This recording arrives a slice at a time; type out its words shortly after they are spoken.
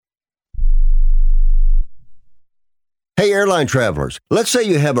Hey, airline travelers, let's say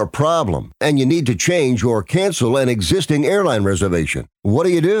you have a problem and you need to change or cancel an existing airline reservation. What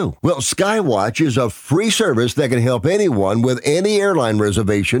do? Well, Skywatch is a free service that can help anyone with any airline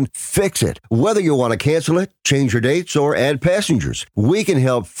reservation fix it. Whether you want to cancel it, change your dates, or add passengers, we can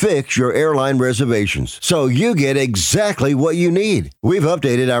help fix your airline reservations so you get exactly what you need. We've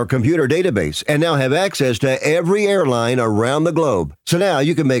updated our computer database and now have access to every airline around the globe. So now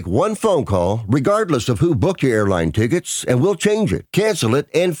you can make one phone call regardless of who booked your airline tickets, and we'll change it, cancel it,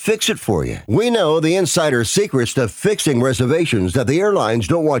 and fix it for you. We know the insider secrets to fixing reservations that the airlines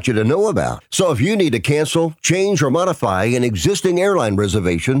don't want you to know about. So if you need to cancel, change, or modify an existing airline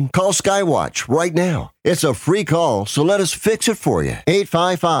reservation, call Skywatch right now. It's a free call, so let us fix it for you.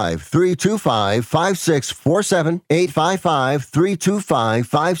 855-325-5647.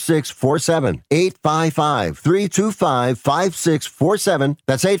 855-325-5647. 855-325-5647.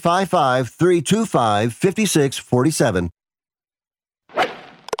 That's 855-325-5647.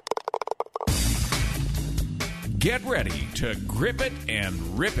 Get ready to grip it and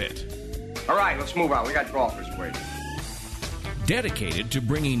rip it. All right, let's move on. We got golfers waiting. Dedicated to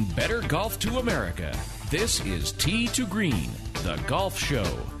bringing better golf to America, this is Tee to Green, the golf show.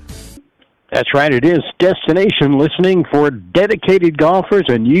 That's right. It is destination listening for dedicated golfers,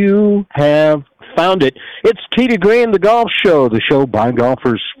 and you have found it. It's Tee to Green, the golf show, the show by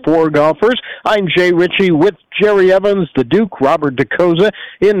golfers for golfers. I'm Jay Ritchie with Jerry Evans, the Duke, Robert DeCosa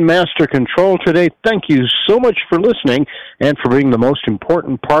in master control today. Thank you so much for listening and for being the most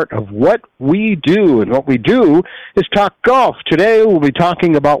important part of what we do. And what we do is talk golf. Today we'll be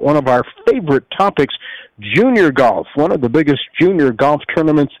talking about one of our favorite topics, junior golf. One of the biggest junior golf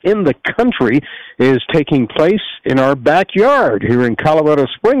tournaments in the country is taking place in our backyard here in Colorado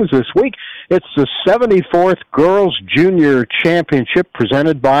Springs this week. It's the 74th Girls Junior Championship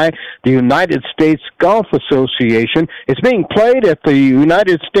presented by the United States Golf Association. It's being played at the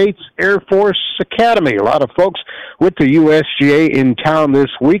United States Air Force Academy. A lot of folks with the USGA in town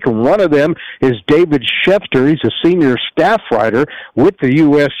this week, and one of them is David Schefter. He's a senior staff writer with the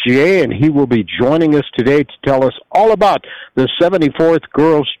USGA, and he will be joining us today to tell us all about the 74th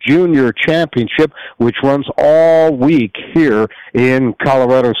Girls Junior Championship, which runs all week here in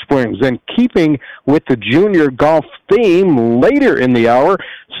Colorado Springs. And keeping with the junior golf theme, later in the hour,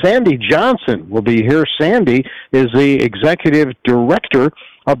 Sandy Johnson will be here. Sandy is the executive director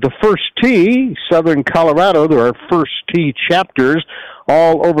of the First Tee, Southern Colorado. There are First Tee chapters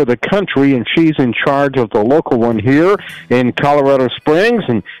all over the country, and she's in charge of the local one here in Colorado Springs,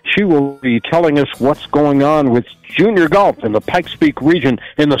 and she will be telling us what's going on with junior golf in the Pikes Peak region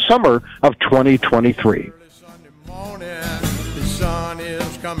in the summer of 2023. The sun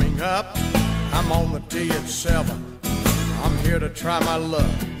is coming up. I'm on the tee at 7. I'm here to try my luck.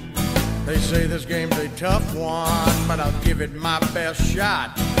 They say this game's a tough one, but I'll give it my best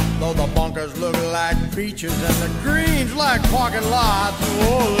shot. Though the bunkers look like beaches and the greens like parking lots.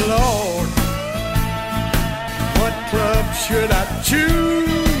 Oh, Lord, what club should I choose?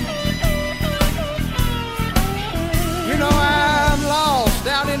 You know I'm lost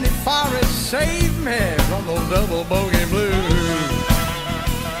out in the forest. Save me from those double bogey blues.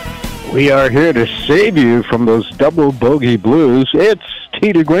 We are here to save you from those double bogey blues. It's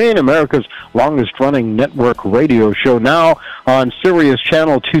Tee to Green, America's longest-running network radio show, now on Sirius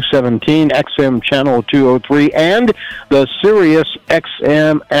Channel 217, XM Channel 203, and the Sirius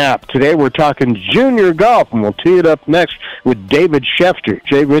XM app. Today we're talking junior golf, and we'll tee it up next with David Schefter.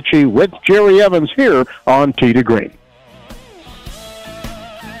 Jay Ritchie with Jerry Evans here on Tee to Green.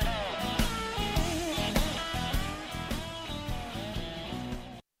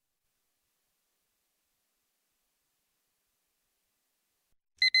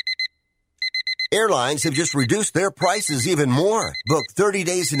 Airlines have just reduced their prices even more. Book 30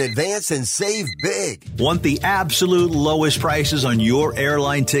 days in advance and save big. Want the absolute lowest prices on your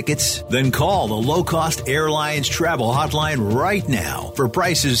airline tickets? Then call the Low Cost Airlines Travel Hotline right now for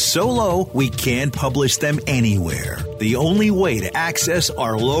prices so low we can't publish them anywhere. The only way to access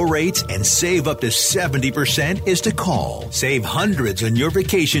our low rates and save up to 70% is to call. Save hundreds on your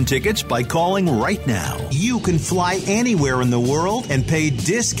vacation tickets by calling right now. You can fly anywhere in the world and pay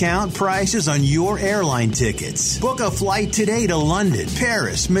discount prices on your airline tickets. Book a flight today to London,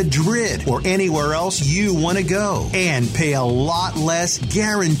 Paris, Madrid, or anywhere else you want to go and pay a lot less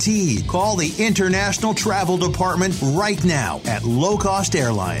guaranteed. Call the International Travel Department right now at Low Cost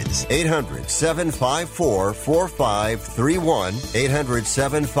Airlines. 800-754-4531.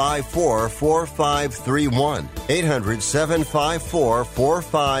 800-754-4531.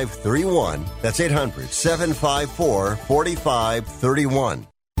 800-754-4531. That's 800-754-4531.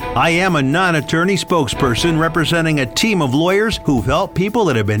 I am a non-attorney spokesperson representing a team of lawyers who've helped people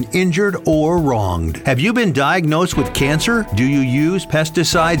that have been injured or wronged. Have you been diagnosed with cancer? Do you use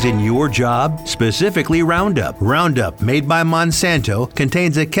pesticides in your job? Specifically Roundup. Roundup, made by Monsanto,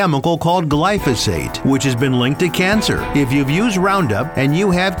 contains a chemical called glyphosate, which has been linked to cancer. If you've used Roundup and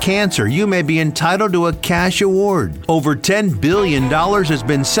you have cancer, you may be entitled to a cash award. Over $10 billion has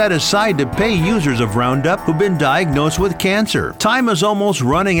been set aside to pay users of Roundup who've been diagnosed with cancer. Time is almost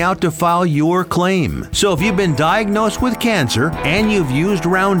running out to file your claim. So if you've been diagnosed with cancer and you've used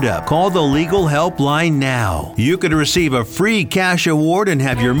Roundup, call the legal helpline now. You could receive a free cash award and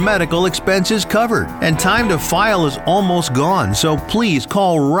have your medical expenses covered. And time to file is almost gone, so please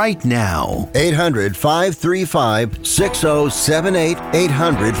call right now. 800-535-6078.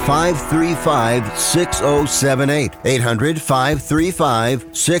 800-535-6078.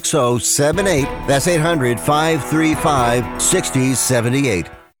 800-535-6078. That's 800-535-6078.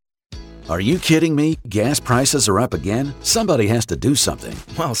 Are you kidding me? Gas prices are up again? Somebody has to do something.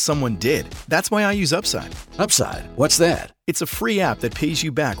 Well, someone did. That's why I use Upside. Upside? What's that? It's a free app that pays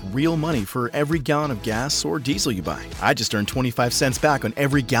you back real money for every gallon of gas or diesel you buy. I just earned 25 cents back on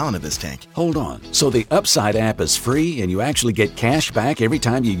every gallon of this tank. Hold on. So the Upside app is free and you actually get cash back every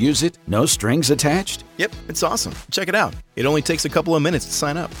time you use it? No strings attached? Yep, it's awesome. Check it out. It only takes a couple of minutes to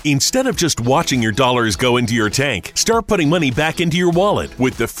sign up. Instead of just watching your dollars go into your tank, start putting money back into your wallet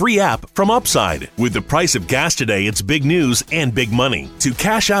with the free app from Upside. With the price of gas today, it's big news and big money. To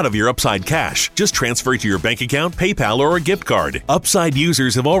cash out of your Upside cash, just transfer it to your bank account, PayPal, or a gift card. Upside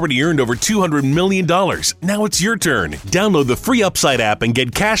users have already earned over $200 million. Now it's your turn. Download the free Upside app and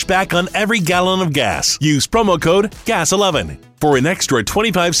get cash back on every gallon of gas. Use promo code GAS11 for an extra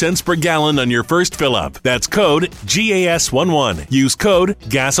 25 cents per gallon on your first fill-up. That's code GAS11. Use code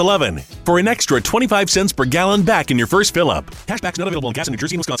GAS11 for an extra 25 cents per gallon back in your first fill-up. Cashback's not available in gas in New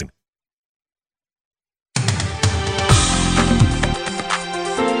Jersey and Wisconsin.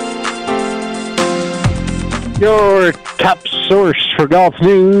 Your top source for golf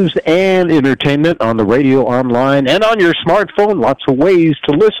news and entertainment on the radio, online, and on your smartphone. Lots of ways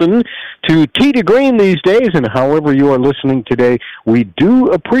to listen to Tee to Green these days, and however you are listening today, we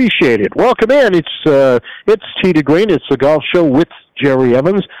do appreciate it. Welcome in. It's Tee to Green. It's the golf show with Jerry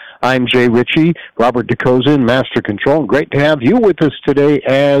Evans. I'm Jay Ritchie, Robert DeCosa in Master Control. Great to have you with us today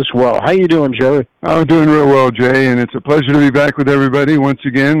as well. How you doing, Jerry? I'm doing real well, Jay, and it's a pleasure to be back with everybody once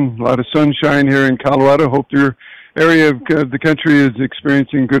again. A lot of sunshine here in Colorado. Hope your area of the country is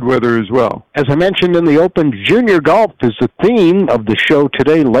experiencing good weather as well. As I mentioned in the open, junior golf is the theme of the show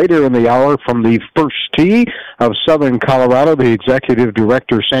today. Later in the hour from the First Tee of Southern Colorado, the executive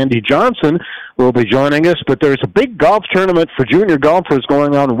director, Sandy Johnson, will be joining us. But there's a big golf tournament for junior golfers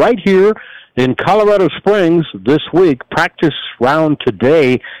going on right here in Colorado Springs this week. Practice round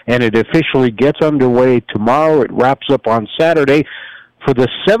today, and it officially gets underway tomorrow. It wraps up on Saturday. For the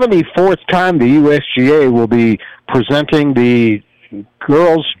 74th time, the USGA will be presenting the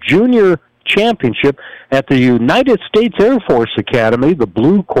Girls Junior Championship at the United States Air Force Academy, the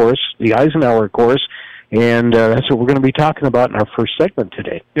Blue Course, the Eisenhower Course, and that's what we're going to be talking about in our first segment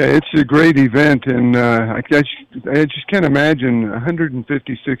today. Yeah, it's a great event, and I just can't imagine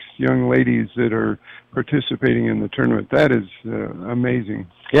 156 young ladies that are participating in the tournament. That is amazing.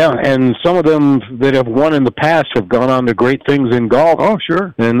 Yeah, and some of them that have won in the past have gone on to great things in golf. Oh,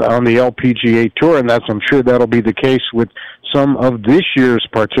 sure. And on the LPGA Tour, and I'm sure that'll be the case with some of this year's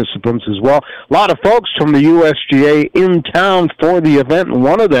participants as well. A lot of folks from the USGA in town for the event, and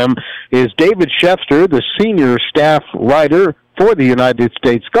one of them is David Schefter, the senior staff writer for the United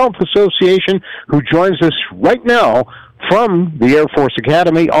States Golf Association, who joins us right now from the Air Force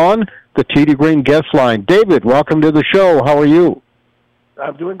Academy on the Tee to Green guest line. David, welcome to the show. How are you?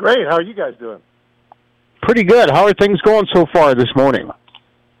 I'm doing great. How are you guys doing? Pretty good. How are things going so far this morning?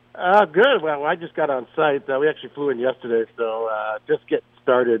 Good. Well, I just got on site. We actually flew in yesterday, so just getting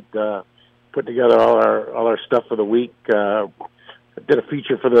started putting together all our stuff for the week. I did a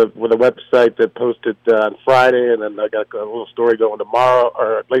feature for the website that posted on Friday, and then I got a little story going tomorrow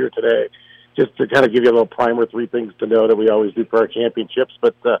or later today, just to kind of give you a little primer, 3 things to know that we always do for our championships.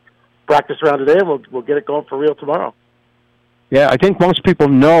 But practice round today, and we'll get it going for real tomorrow. Yeah, I think most people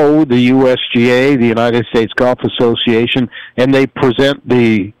know the USGA, the United States Golf Association, and they present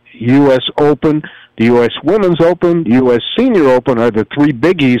the U.S. Open, the U.S. Women's Open, the U.S. Senior Open are the 3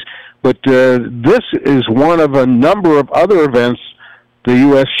 biggies, but this is one of a number of other events the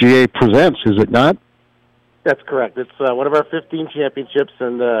USGA presents, is it not? That's correct. It's one of our 15 championships,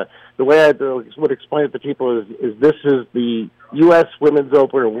 and the way I would explain it to people is this is the U.S. Women's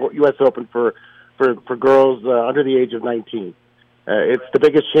Open or U.S. Open for girls under the age of 19. It's the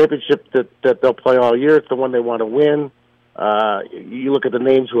biggest championship that they'll play all year. It's the one they want to win. You look at the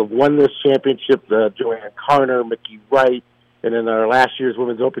names who have won this championship, Joanne Carner, Mickey Wright, and then our last year's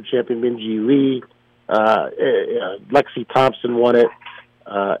Women's Open champion, Minjee Lee. Lexi Thompson won it.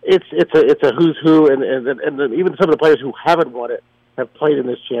 It's a who's who, and even some of the players who haven't won it have played in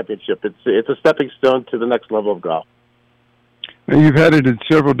this championship. It's a stepping stone to the next level of golf. Now, you've had it at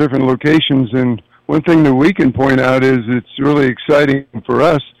several different locations, and one thing that we can point out is it's really exciting for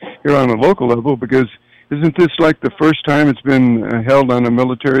us here on a local level, because isn't this like the first time it's been held on a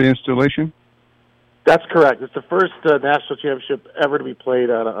military installation? That's correct. It's the first national championship ever to be played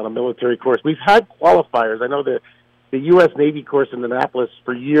on a military course. We've had qualifiers. I know that the U.S. Navy course in Annapolis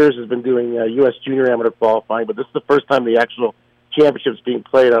for years has been doing U.S. junior amateur qualifying, but this is the first time the actual championship's being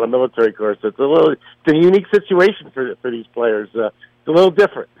played on a military course. So it's a unique situation for these players. It's a little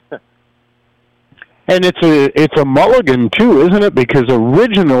different. And it's a mulligan too, isn't it? Because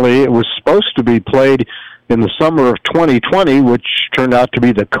originally it was supposed to be played in the summer of 2020, which turned out to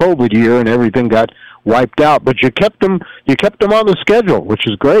be the COVID year, and everything got wiped out. But you kept them on the schedule, which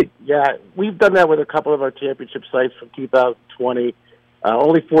is great. Yeah, we've done that with a couple of our championship sites from 2020.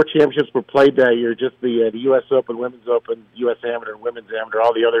 Only 4 championships were played that year, just the U.S. Open, Women's Open, U.S. Amateur, Women's Amateur.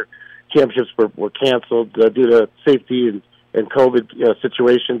 All the other championships were canceled due to safety and COVID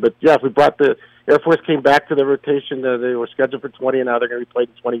situation. But, yeah, if we brought the Air Force came back to the rotation. They were scheduled for 20, and now they're going to be played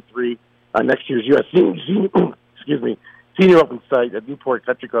in 23. Next year's U.S. Senior Open site at Newport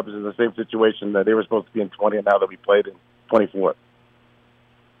Country Club is in the same situation. They were supposed to be in 20, and now they'll be played in 24.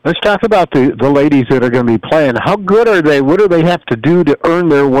 Let's talk about the ladies that are going to be playing. How good are they? What do they have to do to earn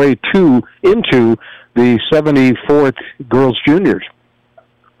their way into the 74th Girls Juniors?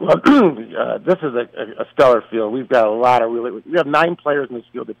 Well, this is a stellar field. We've got a lot of we have 9 players in this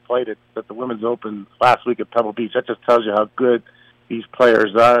field that played at the Women's Open last week at Pebble Beach. That just tells you how good these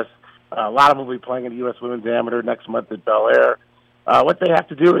players are. A lot of them will be playing in the U.S. Women's Amateur next month at Bel Air. What they have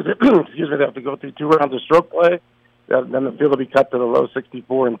to do is, they have to go through 2 rounds of stroke play. Then the field will be cut to the low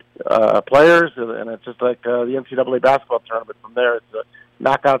 64 players, and it's just like the NCAA basketball tournament. From there, it's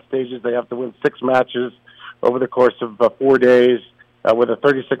knockout stages. They have to win 6 matches over the course of 4 days. With a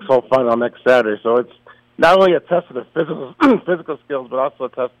 36-hole final next Saturday. So it's not only a test of their physical skills, but also a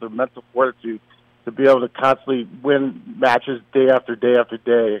test of their mental fortitude to be able to constantly win matches day after day after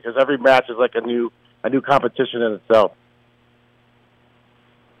day, because every match is like a new competition in itself.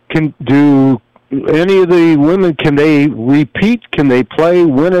 Do any of the women, can they repeat? Can they play,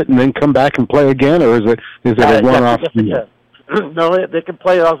 win it, and then come back and play again, or is it a one-off? Yes, no, they can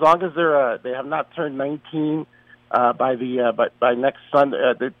play as long as they have not turned 19. By next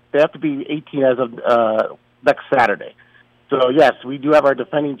Sunday, they have to be 18 as of next Saturday. So yes, we do have our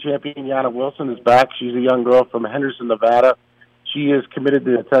defending champion Yana Wilson is back. She's a young girl from Henderson, Nevada. She is committed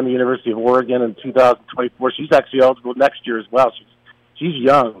to attend the University of Oregon in 2024. She's actually eligible next year as well. She's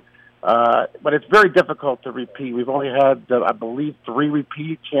young, but it's very difficult to repeat. We've only had, I believe, 3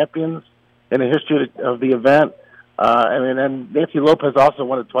 repeat champions in the history of the event. And Nancy Lopez also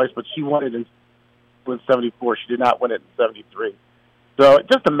won it twice, but she won it in 74. She did not win it in 73. So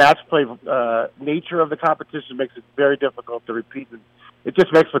just the match play nature of the competition makes it very difficult to repeat. It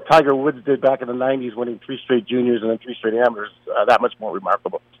just makes what Tiger Woods did back in the 90s, winning 3 straight juniors and then 3 straight amateurs, that much more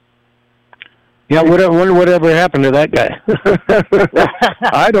remarkable. Yeah, whatever happened to that guy?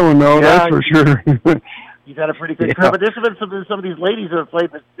 I don't know, that's for sure. He's had a pretty good career. But there's been some of these ladies that have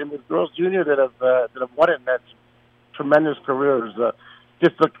played in the Girls Junior that have won it, and that's tremendous careers.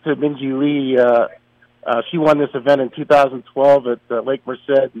 Just look to Minjee Lee. She won this event in 2012 at Lake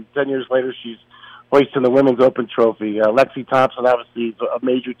Merced, and 10 years later she's hoisting the Women's Open trophy. Lexi Thompson, obviously, is a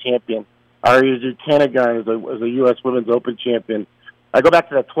major champion. Aria Jutanugarn is a U.S. Women's Open champion. I go back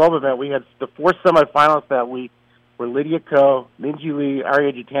to that 12 event. We had the 4 semifinalists that week were Lydia Ko, Minjee Lee,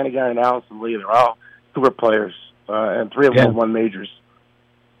 Aria Jutanugarn, and Allison Lee. They're all tour players, and 3 of them won majors.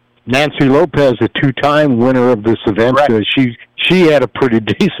 Nancy Lopez, a 2-time winner of this event. She had a pretty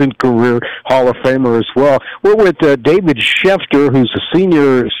decent career, Hall of Famer as well. We're with David Schefter, who's a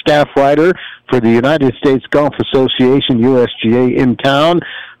senior staff writer for the United States Golf Association, USGA, in town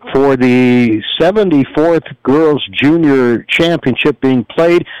for the 74th Girls Junior Championship being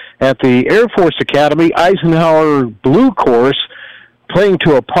played at the Air Force Academy Eisenhower Blue Course, playing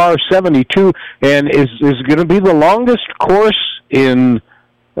to a par 72, and is going to be the longest course in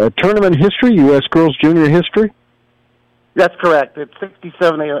tournament history, U.S. Girls Junior history? That's correct. It's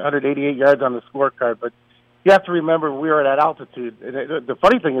 6,788 yards on the scorecard, but you have to remember we are at that altitude. And the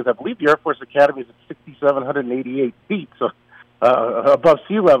funny thing is, I believe the Air Force Academy is at 6,788 feet, so above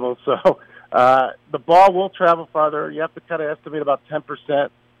sea level. So The ball will travel farther. You have to kind of estimate about 10%,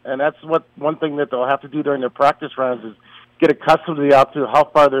 and that's one thing that they'll have to do during their practice rounds is get accustomed to the altitude, how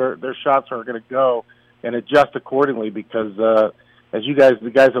far their shots are going to go, and adjust accordingly. Because as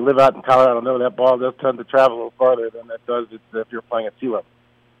the guys that live out in Colorado know, that ball does tend to travel a little farther than that does if you're playing at sea level.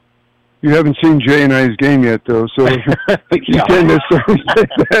 You haven't seen Jay and I's game yet, though, so you can't necessarily say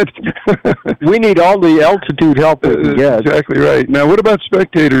that. We need all the altitude help we can get. Exactly right. Now, what about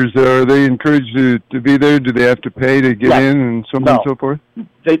spectators? Are they encouraged to be there? Do they have to pay to get in and so on and so forth?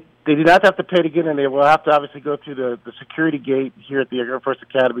 They do not have to pay to get in. They will have to obviously go through the security gate here at the Air Force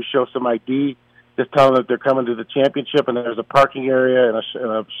Academy, show some ID, just tell them that they're coming to the championship, and there's a parking area and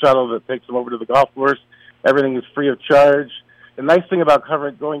a shuttle that takes them over to the golf course. Everything is free of charge. The nice thing about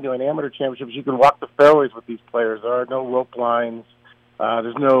going to an amateur championship is you can walk the fairways with these players. There are no rope lines.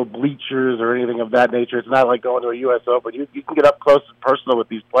 There's no bleachers or anything of that nature. It's not like going to a U.S. Open. You can get up close and personal with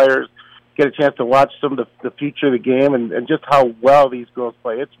these players, get a chance to watch some of the future of the game and just how well these girls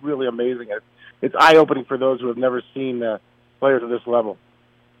play. It's really amazing. It's eye-opening for those who have never seen players at this level.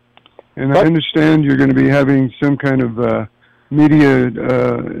 And I understand you're going to be having some kind of media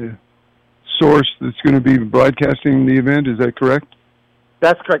source that's going to be broadcasting the event. Is that correct?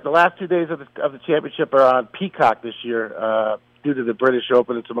 That's correct. The last 2 days of the championship are on Peacock this year due to the British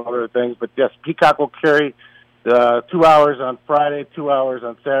Open and some other things. But yes, Peacock will carry 2 hours on Friday, 2 hours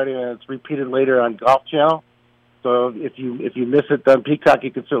on Saturday, and it's repeated later on Golf Channel. So if you miss it on Peacock,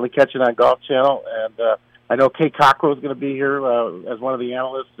 you can certainly catch it on Golf Channel. And I know Kay Cockrell is going to be here as one of the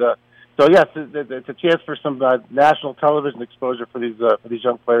analysts. So yes, it's a chance for some national television exposure for these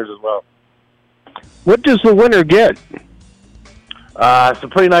young players as well. What does the winner get? Some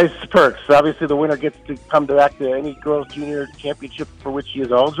pretty nice perks. Obviously, the winner gets to come back to any girls' junior championship for which she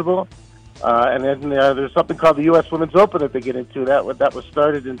is eligible. And then there's something called the U.S. Women's Open that they get into. That was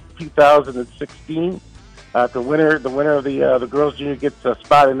started in 2016. The winner of the girls' junior gets a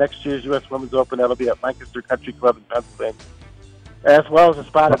spot in next year's U.S. Women's Open. That'll be at Lancaster Country Club in Pennsylvania, as well as a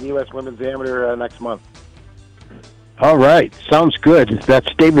spot in the U.S. Women's Amateur next month. All right. Sounds good.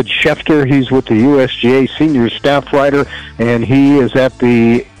 That's David Schefter. He's with the USGA senior staff writer, and he is at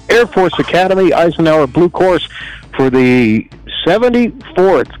the Air Force Academy Eisenhower Blue Course for the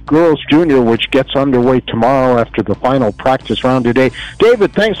 74th Girls Junior, which gets underway tomorrow after the final practice round today.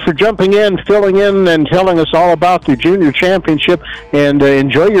 David, thanks for jumping in, filling in, and telling us all about the Junior Championship, and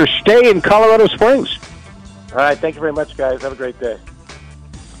enjoy your stay in Colorado Springs. All right. Thank you very much, guys. Have a great day.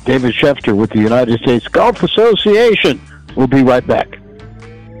 David Schefter with the United States Golf Association. We'll be right back.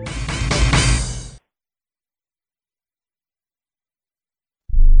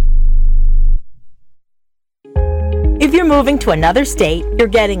 If you're moving to another state, you're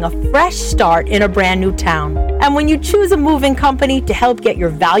getting a fresh start in a brand new town. And when you choose a moving company to help get your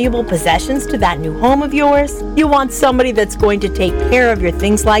valuable possessions to that new home of yours, you want somebody that's going to take care of your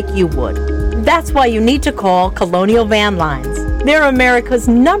things like you would. That's why you need to call Colonial Van Lines. They're America's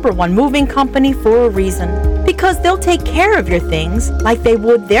 #1 moving company for a reason. Because they'll take care of your things like they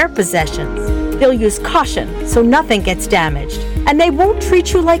would their possessions. They'll use caution so nothing gets damaged. And they won't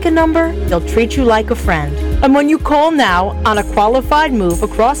treat you like a number, they'll treat you like a friend. And when you call now on a qualified move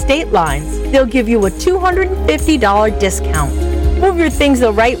across state lines, they'll give you a $250 discount. Move your things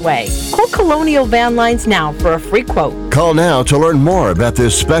the right way. Call Colonial Van Lines now for a free quote. Call now to learn more about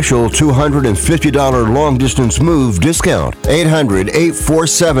this special $250 long-distance move discount.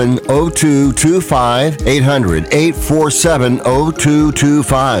 800-847-0225.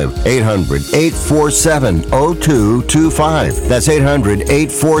 800-847-0225. 800-847-0225. That's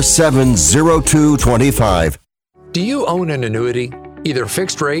 800-847-0225. Do you own an annuity, either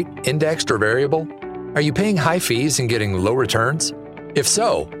fixed rate, indexed, or variable? Are you paying high fees and getting low returns? If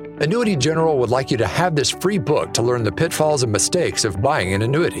so, Annuity General would like you to have this free book to learn the pitfalls and mistakes of buying an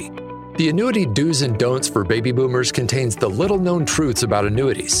annuity. The Annuity Do's and Don'ts for Baby Boomers contains the little-known truths about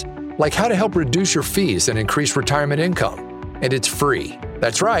annuities, like how to help reduce your fees and increase retirement income. And it's free.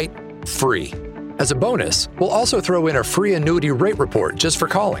 That's right, free. As a bonus, we'll also throw in a free annuity rate report just for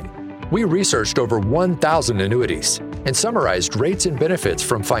calling. We researched over 1,000 annuities and summarized rates and benefits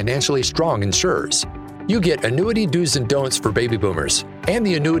from financially strong insurers. You get Annuity Do's and Don'ts for Baby Boomers and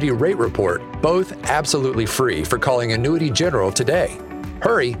the Annuity Rate Report, both absolutely free for calling Annuity General today.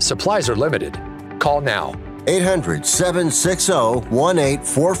 Hurry, supplies are limited. Call now.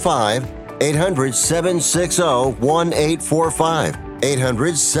 800-760-1845. 800-760-1845.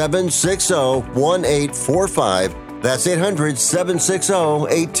 800-760-1845. That's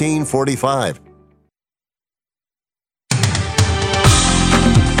 800-760-1845.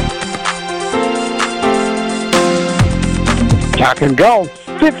 Talking golf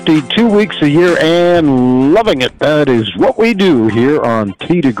 52 weeks a year and loving it. That is what we do here on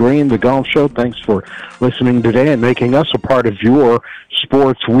Tee to Green, the golf show. Thanks for listening today and making us a part of your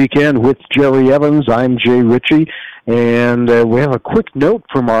sports weekend with Jerry Evans. I'm Jay Ritchie, and we have a quick note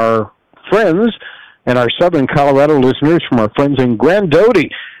from our friends and our Southern Colorado listeners, from our friends in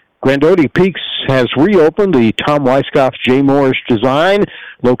Grandote. Grandote Peaks has reopened the Tom Weiskopf J. Morris design,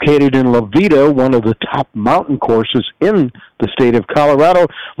 located in La Vita, one of the top mountain courses in the state of Colorado.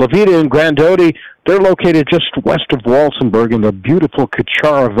 La Vita and Grandote, they're located just west of Walsenburg in the beautiful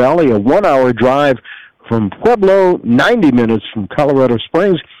Cuchara Valley, a 1-hour drive from Pueblo, 90 minutes from Colorado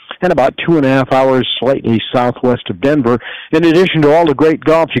Springs, and about 2.5 hours slightly southwest of Denver. In addition to all the great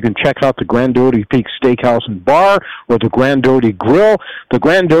golf, you can check out the Grandote Peak Steakhouse and Bar or the Grandote Grill. The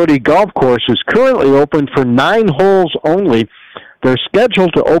Grandote Golf Course is currently open for 9 holes only. They're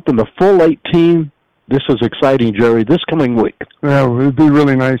scheduled to open the full 18. This is exciting, Jerry, this coming week. Yeah, it would be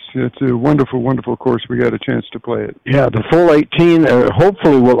really nice. It's a wonderful, wonderful course. We got a chance to play it. Yeah, the full 18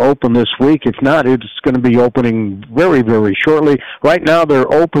 hopefully will open this week. If not, it's going to be opening very, very shortly. Right now, they're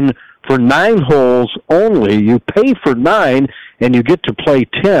open for 9 holes only. You pay for 9, and you get to play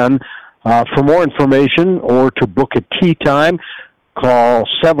 10. For more information or to book a tee time, call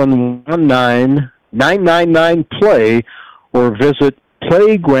 719-999-PLAY or visit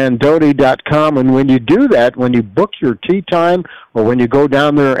playgrandote.com. And when you do that, when you book your tee time or when you go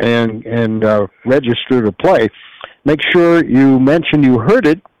down there and register to play, make sure you mention you heard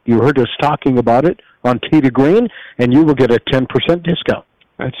it. You heard us talking about it on Tee to Green, and you will get a 10% discount.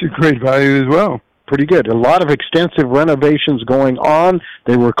 That's a great value as well. Pretty good. A lot of extensive renovations going on.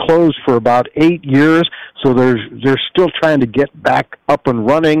 They were closed for about 8 years, so they're still trying to get back up and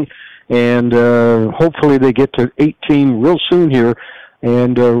running, and hopefully they get to 18 real soon here,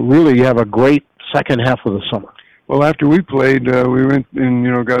 and really have a great second half of the summer. Well, after we played, we went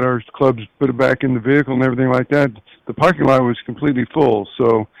and got our clubs, put it back in the vehicle and everything like that. The parking lot was completely full,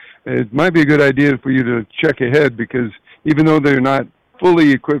 so it might be a good idea for you to check ahead, because even though they're not fully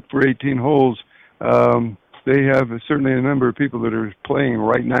equipped for 18 holes, they have certainly a number of people that are playing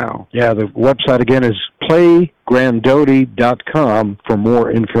right now. Yeah, the website again is playgrandote.com for more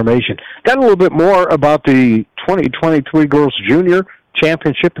information. Got a little bit more about the 2023 Girls Junior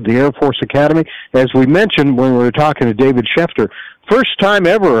Championship at the Air Force Academy. As we mentioned when we were talking to David Schefter, first time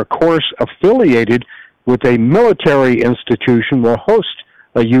ever a course affiliated with a military institution will host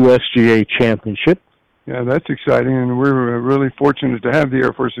a USGA championship. Yeah, that's exciting, and we're really fortunate to have the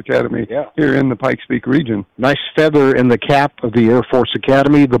Air Force Academy here in the Pikes Peak region. Nice feather in the cap of the Air Force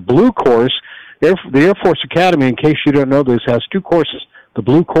Academy. The blue course, the Air Force Academy, in case you don't know this, has 2 courses, the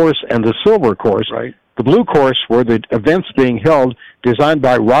blue course and the silver course. Right. The blue course, where the event's being held, designed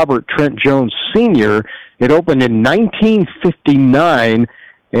by Robert Trent Jones Sr., it opened in 1959,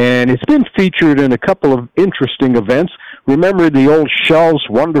 and it's been featured in a couple of interesting events. Remember the old Shell's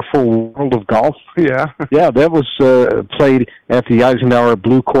Wonderful World of Golf? Yeah. Yeah, that was played at the Eisenhower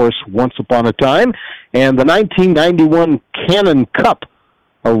Blue Course once upon a time. And the 1991 Cannon Cup,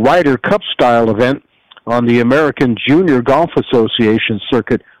 a Ryder Cup-style event on the American Junior Golf Association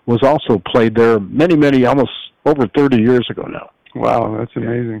circuit, was also played there many, almost over 30 years ago now. Wow, that's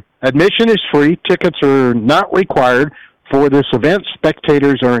amazing. Admission is free. Tickets are not required for this event.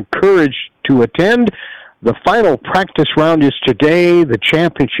 Spectators are encouraged to attend. The final practice round is today. The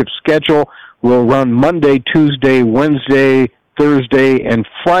championship schedule will run Monday, Tuesday, Wednesday, Thursday, and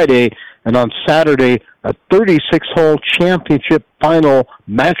Friday. And on Saturday, a 36-hole championship final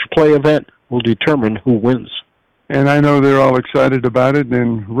match play event will determine who wins. And I know they're all excited about it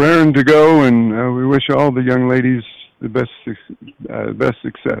and raring to go, and we wish all the young ladies the best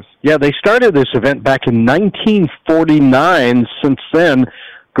success. Yeah, they started this event back in 1949. Since then,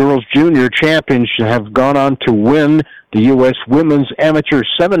 girls junior champions have gone on to win the U.S. Women's Amateur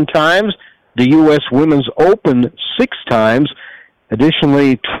 7 times, the U.S. Women's Open 6 times.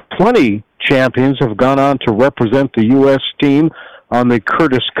 Additionally, 20 champions have gone on to represent the U.S. team on the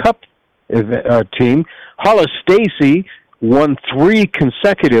Curtis Cup team. Hollis Stacy won 3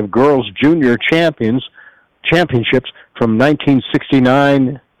 consecutive girls junior championships from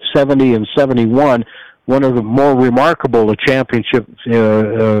 1969, 70, and 71. One of the more remarkable championship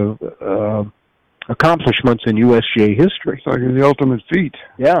accomplishments in USGA history. It's like the ultimate feat.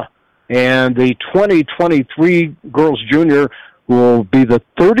 Yeah. And the 2023 Girls Junior will be the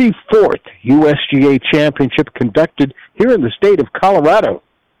 34th USGA championship conducted here in the state of Colorado.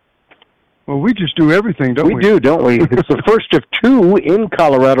 Well, we just do everything, don't we? We do, don't we? It's the first of 2 in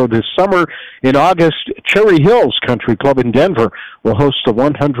Colorado this summer. In August, Cherry Hills Country Club in Denver will host the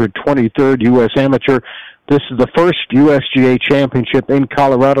 123rd U.S. Amateur. This is the first USGA championship in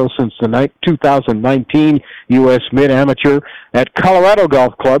Colorado since the 2019 U.S. Mid-Amateur at Colorado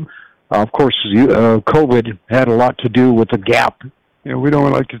Golf Club. Of course, COVID had a lot to do with the gap. Yeah, we don't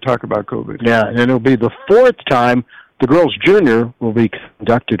like to talk about COVID. Yeah, and it'll be the fourth time the girls' junior will be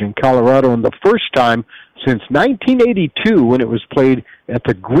conducted in Colorado, and the first time since 1982 when it was played at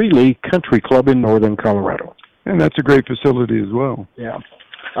the Greeley Country Club in northern Colorado. And that's a great facility as well. Yeah.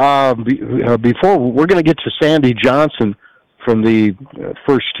 Before, we're going to get to Sandy Johnson from the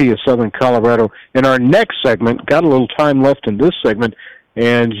First Tee of Southern Colorado. In our next segment, got a little time left in this segment,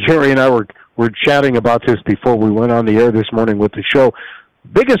 and Jerry and I were chatting about this before we went on the air this morning with the show.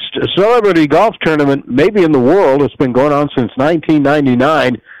 Biggest celebrity golf tournament maybe in the world. It's been going on since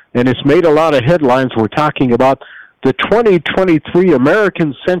 1999, and it's made a lot of headlines. We're talking about the 2023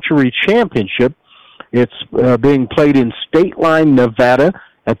 American Century Championship. It's being played in State Line, Nevada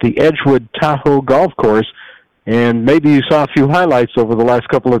at the Edgewood Tahoe Golf Course. And maybe you saw a few highlights over the last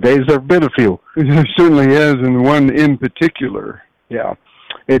couple of days. There have been a few. There certainly is, and one in particular. Yeah.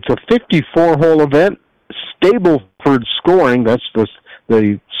 It's a 54-hole event, Stableford scoring. That's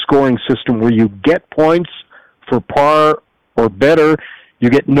the scoring system where you get points for par or better.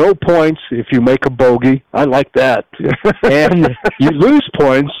 You get no points if you make a bogey. I like that. And you lose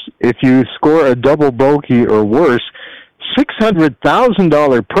points if you score a double bogey or worse.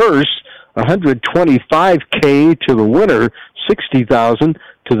 $600,000 purse, $125K to the winner, $60,000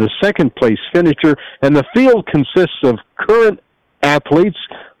 to the second place finisher. And the field consists of current athletes,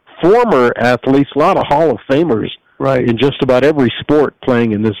 former athletes, a lot of Hall of Famers in just about every sport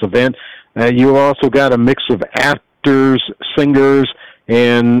playing in this event. You also got a mix of actors, singers,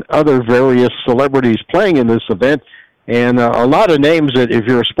 and other various celebrities playing in this event. And a lot of names that, if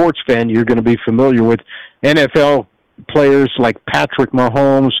you're a sports fan, you're going to be familiar with. NFL players like Patrick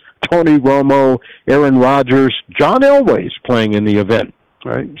Mahomes, Tony Romo, Aaron Rodgers, John Elway's playing in the event.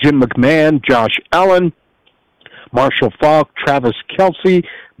 Right? Jim McMahon, Josh Allen, Marshall Faulk, Travis Kelce,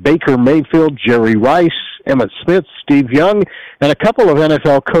 Baker Mayfield, Jerry Rice, Emmitt Smith, Steve Young, and a couple of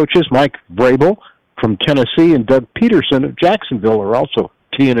NFL coaches, Mike Vrabel from Tennessee and Doug Peterson of Jacksonville, are also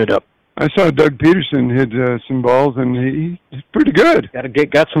teeing it up. I saw Doug Peterson hit some balls, and he's pretty good.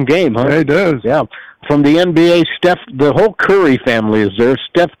 Got some game, huh? Yeah, he does. Yeah. From the NBA, the whole Curry family is there.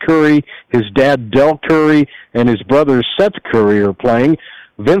 Steph Curry, his dad Del Curry, and his brother Seth Curry are playing.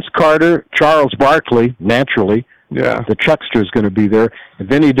 Vince Carter, Charles Barkley, naturally. Yeah. The Chuckster is going to be there.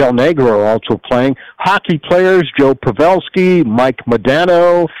 Vinny Del Negro also playing. Hockey players, Joe Pavelski, Mike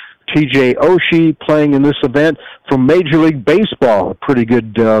Modano, T.J. Oshie playing in this event. From Major League Baseball, a pretty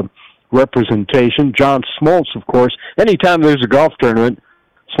good representation. John Smoltz, of course. Anytime there's a golf tournament,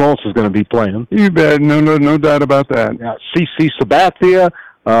 Smoltz is going to be playing. You bet. No doubt about that. Yeah. C.C. Sabathia,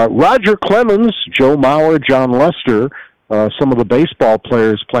 Roger Clemens, Joe Mauer, John Lester, some of the baseball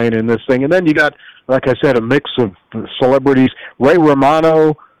players playing in this thing. And then you got, like I said, a mix of celebrities. Ray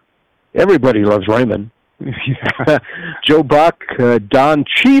Romano, everybody loves Raymond. Joe Buck, Don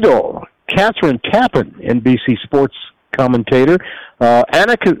Cheadle, Catherine Tappan, NBC Sports commentator.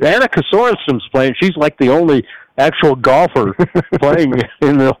 Annika Sorensen's playing. She's like the only actual golfer playing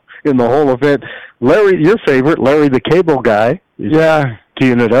in the whole event. Larry, your favorite, Larry the Cable Guy, is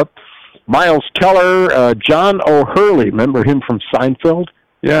teeing it up. Miles Teller, John O'Hurley, remember him from Seinfeld?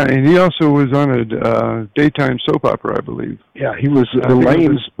 Yeah, and he also was on a daytime soap opera, I believe. Yeah, he was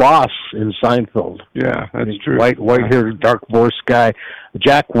Elaine's boss in Seinfeld. Yeah, that's true. White-haired, dark-voiced guy.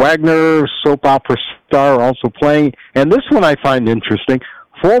 Jack Wagner, soap opera star, also playing. And this one I find interesting.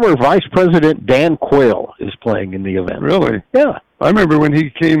 Former Vice President Dan Quayle is playing in the event. Really? Yeah. I remember when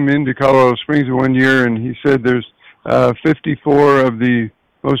he came into Colorado Springs one year, and he said there's 54 of the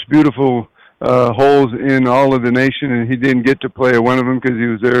most beautiful holes in all of the nation, and he didn't get to play one of them because he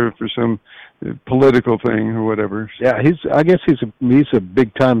was there for some political thing or whatever. Yeah, I guess he's a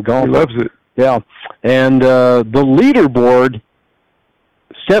big time golfer. He loves it. Yeah, and the leaderboard,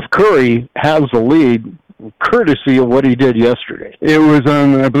 Steph Curry has the lead, courtesy of what he did yesterday. It was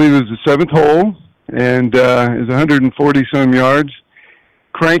on, I believe, it was the 7th hole, and it was 140 some yards.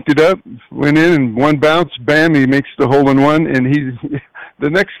 Cranked it up, went in, and one bounce, bam, he makes the hole in one, and he's. The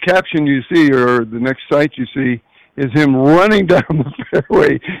next caption you see, or the next sight you see, is him running down the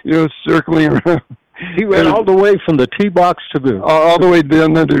fairway, circling around. He went all the way from the tee box to all the way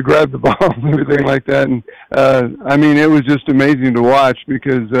down there to grab the ball and everything like that. And I mean, it was just amazing to watch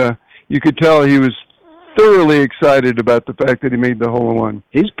because you could tell he was thoroughly excited about the fact that he made the hole-in-one.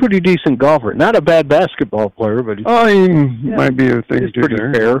 He's a pretty decent golfer. Not a bad basketball player, but he might be a thing or two pretty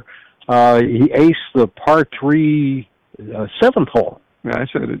there. fair. He aced the par 3 7th hole. Yeah, I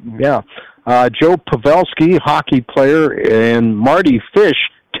said it. Yeah. Joe Pavelski, hockey player, and Marty Fish,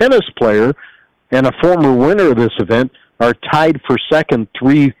 tennis player, and a former winner of this event, are tied for second,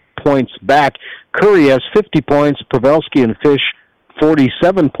 3 points back. Curry has 50 points, Pavelski and Fish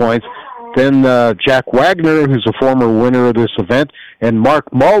 47 points. Then Jack Wagner, who's a former winner of this event, and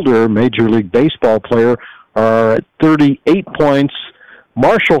Mark Mulder, Major League Baseball player, are at 38 points.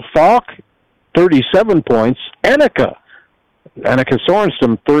 Marshall Falk, 37 points. Annika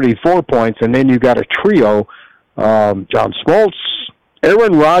Sorenstam, 34 points. And then you got a trio, John Smoltz,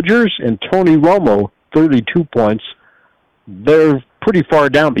 Aaron Rodgers, and Tony Romo, 32 points. They're pretty far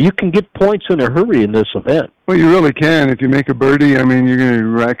down, but you can get points in a hurry in this event. Well, you really can. If you make a birdie, I mean, you're going to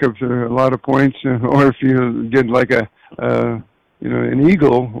rack up a lot of points. Or if you get like an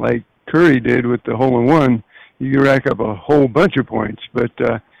eagle, like Curry did with the hole-in-one, you can rack up a whole bunch of points. But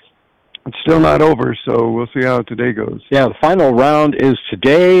it's still not over, so we'll see how today goes. Yeah, the final round is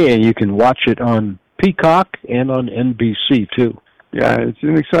today, and you can watch it on Peacock and on NBC, too. Yeah, it's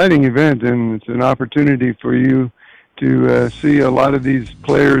an exciting event, and it's an opportunity for you to see a lot of these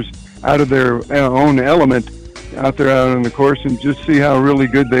players out of their own element out there out on the course and just see how really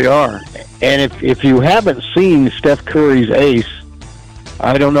good they are. And if you haven't seen Steph Curry's ace,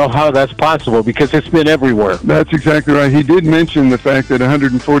 I don't know how that's possible because it's been everywhere. That's exactly right. He did mention the fact that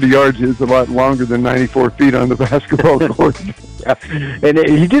 140 yards is a lot longer than 94 feet on the basketball court. And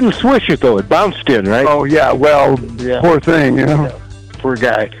he didn't swish it, though. It bounced in, right? Oh, yeah. Well, poor thing, you know. Yeah. Poor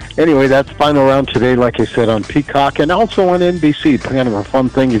guy. Anyway, that's final round today, like I said, on Peacock and also on NBC. Kind of a fun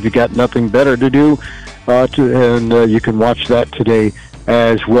thing if you got nothing better to do, and you can watch that today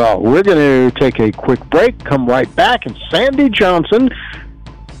as well. We're going to take a quick break, come right back, and Sandy Johnson.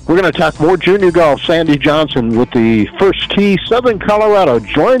 We're going to talk more junior golf. Sandy Johnson with the First Tee, Southern Colorado,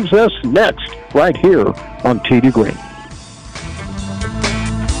 joins us next right here on Tee to Green.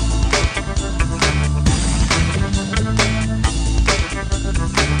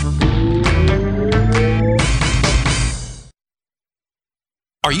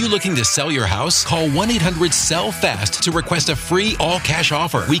 Are you looking to sell your house? Call 1-800-SELL-FAST to request a free all-cash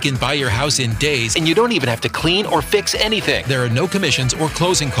offer. We can buy your house in days, and you don't even have to clean or fix anything. There are no commissions or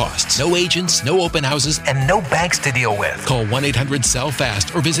closing costs, no agents, no open houses, and no banks to deal with. Call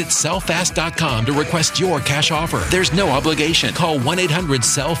 1-800-SELL-FAST or visit sellfast.com to request your cash offer. There's no obligation. Call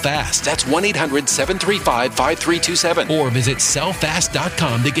 1-800-SELL-FAST. That's 1-800-735-5327. Or visit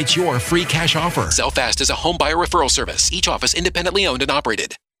sellfast.com to get your free cash offer. SellFast is a home buyer referral service. Each office independently owned and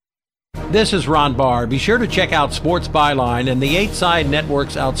operated. This is Ron Barr. Be sure to check out Sports Byline and the 8 Side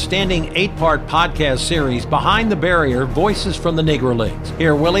Network's outstanding 8-part podcast series, Behind the Barrier, Voices from the Negro Leagues.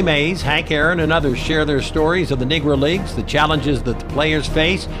 Here, Willie Mays, Hank Aaron, and others share their stories of the Negro Leagues, the challenges that the players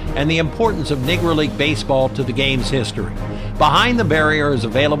face, and the importance of Negro League baseball to the game's history. Behind the Barrier is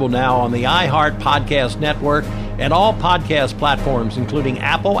available now on the iHeart Podcast Network and all podcast platforms, including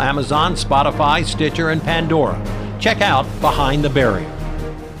Apple, Amazon, Spotify, Stitcher, and Pandora. Check out Behind the Barrier.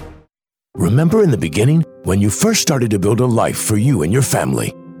 Remember in the beginning, when you first started to build a life for you and your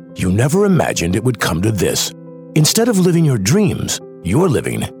family, you never imagined it would come to this. Instead of living your dreams, you're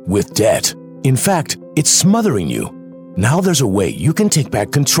living with debt. In fact, it's smothering you. Now there's a way you can take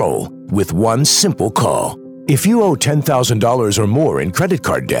back control with one simple call. If you owe $10,000 or more in credit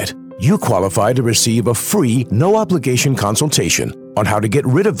card debt, you qualify to receive a free, no-obligation consultation on how to get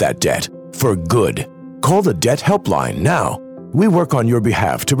rid of that debt for good. Call the Debt Helpline now. We work on your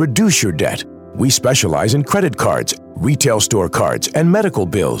behalf to reduce your debt. We specialize in credit cards, retail store cards, and medical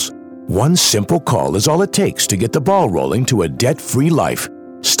bills. One simple call is all it takes to get the ball rolling to a debt-free life.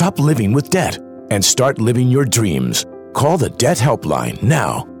 Stop living with debt and start living your dreams. Call the Debt Helpline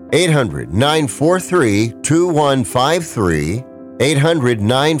now. 800-943-2153.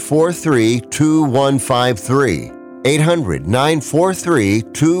 800-943-2153.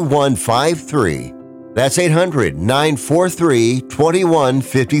 800-943-2153. That's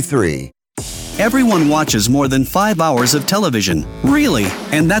 800-943-2153. Everyone watches more than 5 hours of television. Really?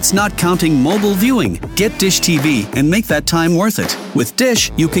 And that's not counting mobile viewing. Get Dish TV and make that time worth it. With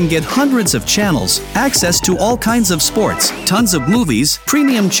Dish, you can get hundreds of channels, access to all kinds of sports, tons of movies,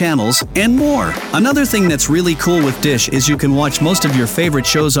 premium channels, and more. Another thing that's really cool with Dish is you can watch most of your favorite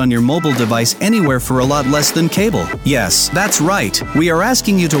shows on your mobile device anywhere for a lot less than cable. Yes, that's right. We are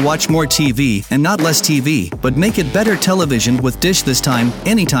asking you to watch more TV and not less TV, but make it better television with Dish this time,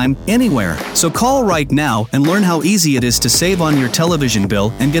 anytime, anywhere. So call right now and learn how easy it is to save on your television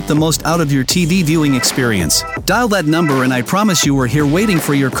bill and get the most out of your TV viewing experience. Dial that number and I promise you we're here waiting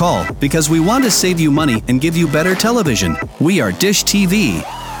for your call because we want to save you money and give you better television. We are Dish TV.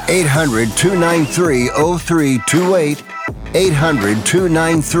 800-293-0328.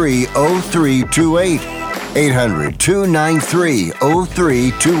 800-293-0328.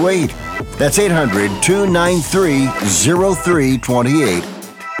 800-293-0328. That's 800-293-0328.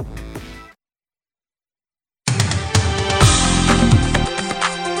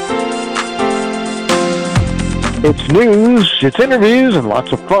 It's news, it's interviews, and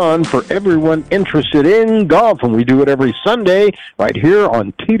lots of fun for everyone interested in golf. And we do it every Sunday right here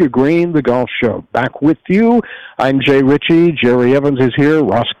on Tee to Green, the Golf Show. Back with you. I'm Jay Ritchie. Jerry Evans is here.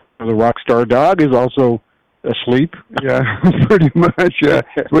 Ross, the Rockstar Dog, is also asleep. Yeah, pretty much. Yeah,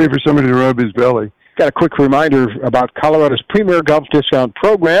 waiting for somebody to rub his belly. Got a quick reminder about Colorado's premier golf discount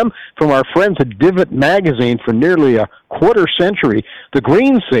program from our friends at Divot Magazine. For nearly a quarter century, the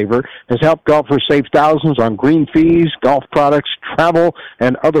Green Saver has helped golfers save thousands on green fees, golf products, travel,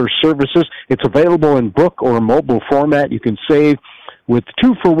 and other services. It's available in book or mobile format. You can save with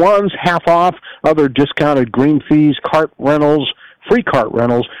 2-for-1s, half off, other discounted green fees, cart rentals, free cart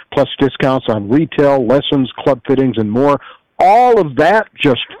rentals, plus discounts on retail, lessons, club fittings, and more. All of that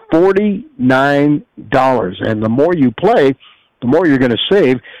just $49. And the more you play, the more you're going to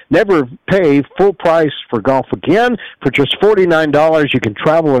save. Never pay full price for golf again. For just $49, you can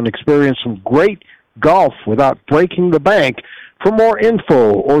travel and experience some great golf without breaking the bank. For more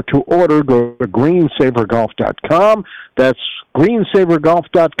info or to order, go to greensavergolf.com. That's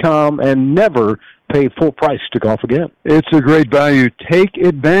greensavergolf.com, and never pay full price to golf again. It's a great value. Take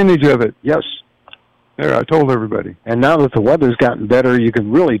advantage of it. Yes. There, I told everybody. And now that the weather's gotten better, you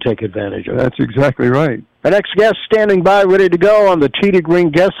can really take advantage of it. That's exactly right. Our next guest standing by, ready to go on the Tee to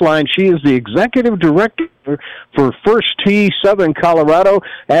Green guest line. She is the executive director for First Tee Southern Colorado.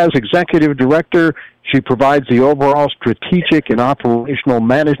 As executive director, she provides the overall strategic and operational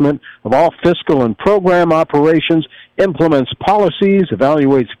management of all fiscal and program operations, implements policies,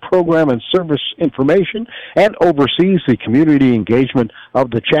 evaluates program and service information, and oversees the community engagement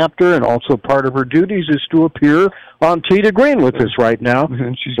of the chapter. And also part of her duties is to appear on Tee to Green with us right now.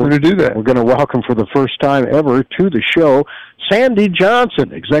 And she's going to do that. We're going to welcome for the first time ever to the show Sandy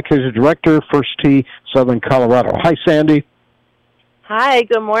Johnson, Executive Director, First Tee Southern Colorado. Hi, Sandy. Hi,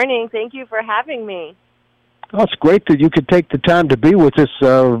 good morning. Thank you for having me. Oh, it's great that you could take the time to be with us.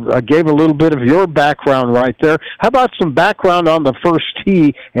 I gave a little bit of your background right there. How about some background on the First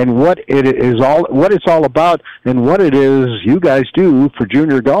Tee and what it's all about, and what it is you guys do for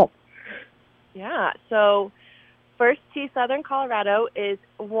junior golf? Yeah, so First Tee Southern Colorado is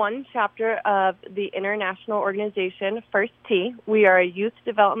one chapter of the international organization First Tee. We are a youth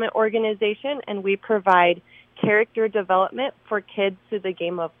development organization, and we provide character development for kids through the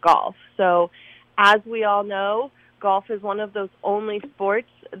game of golf. So as we all know, golf is one of those only sports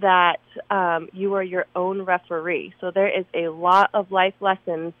that you are your own referee. So there is a lot of life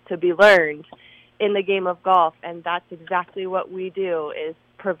lessons to be learned in the game of golf, and that's exactly what we do, is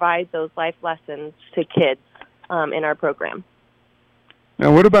provide those life lessons to kids in our program.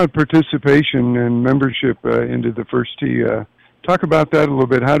 Now, what about participation and membership into the First Tee? Talk about that a little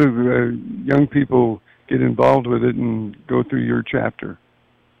bit. How do young people get involved with it and go through your chapter?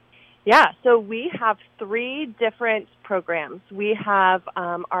 Yeah, so we have 3 different programs. We have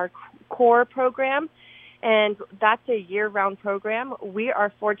our core program, and that's a year-round program. We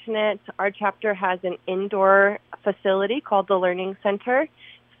are fortunate. Our chapter has an indoor facility called the Learning Center,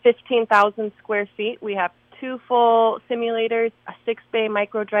 15,000 square feet. We have 2 full simulators, a 6-bay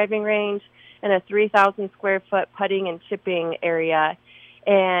micro driving range, and a 3,000 square foot putting and chipping area.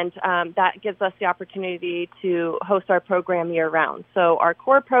 And that gives us the opportunity to host our program year-round. So our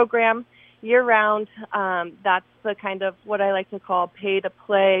core program, year-round, that's the kind of what I like to call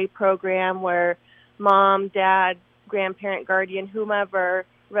pay-to-play program, where mom, dad, grandparent, guardian, whomever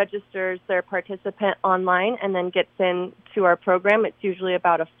registers their participant online and then gets into our program. It's usually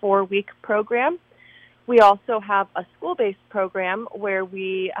about a 4-week program. We also have a school-based program where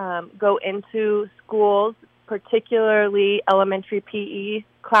we go into schools, particularly elementary PE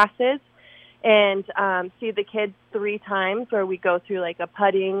classes, and see the kids 3 times, where we go through like a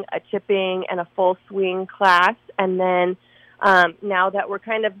putting, a chipping, and a full swing class. And then now that we're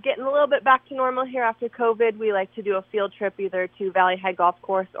kind of getting a little bit back to normal here after COVID, we like to do a field trip either to Valley High Golf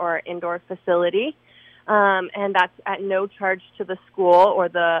Course or our indoor facility. And that's at no charge to the school or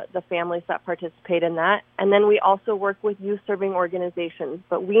the families that participate in that. And then we also work with youth serving organizations,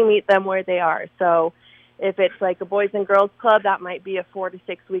 but we meet them where they are. So if it's like a Boys and Girls Club, that might be a 4 to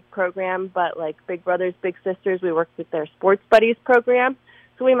 6 week program. But like Big Brothers, Big Sisters, we work with their Sports Buddies program.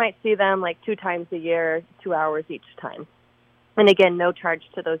 So we might see them like 2 times a year, 2 hours each time. And again, no charge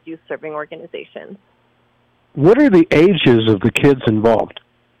to those youth serving organizations. What are the ages of the kids involved?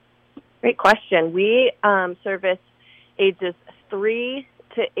 Great question. We service ages 3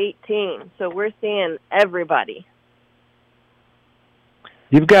 to 18. So we're seeing everybody.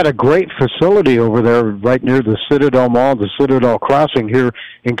 You've got a great facility over there right near the Citadel Mall, the Citadel Crossing here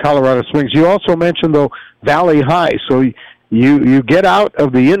in Colorado Springs. You also mentioned, though, Valley High. So you get out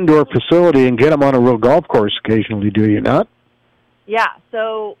of the indoor facility and get them on a real golf course occasionally, do you not? Yeah,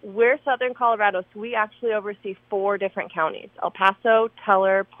 so we're Southern Colorado, so we actually oversee 4 different counties: El Paso,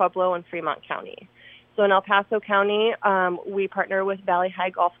 Teller, Pueblo, and Fremont County. So in El Paso County, we partner with Valley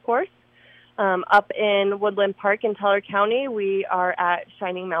High Golf Course. Up in Woodland Park in Teller County, we are at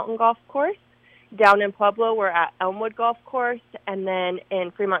Shining Mountain Golf Course. Down in Pueblo, we're at Elmwood Golf Course. And then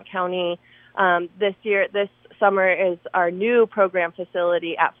in Fremont County, this summer is our new program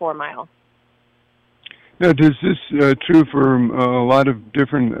facility at 4 Mile. Now, is this true for a lot of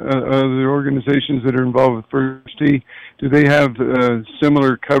different other organizations that are involved with First Tee? Do they have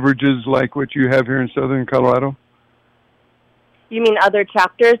similar coverages like what you have here in Southern Colorado? You mean other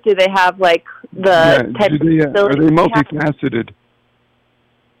chapters? Do they have like the type of facilities? Are they multifaceted?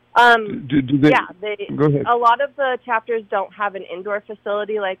 Do they? Yeah, go ahead. A lot of the chapters don't have an indoor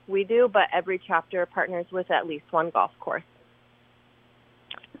facility like we do, but every chapter partners with at least one golf course.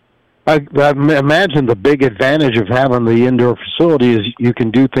 I imagine the big advantage of having the indoor facility is you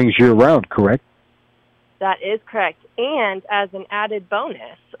can do things year-round, correct? That is correct. And as an added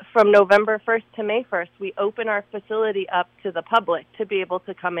bonus, from November 1st to May 1st, we open our facility up to the public to be able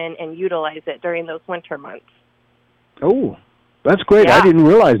to come in and utilize it during those winter months. Oh, that's great. Yeah. I didn't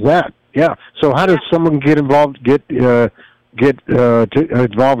realize that. Yeah. So how does someone get involved, get involved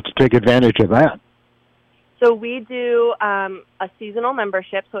to take advantage of that? So we do a seasonal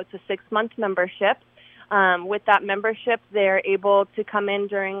membership, so it's a 6-month membership. With that membership, they're able to come in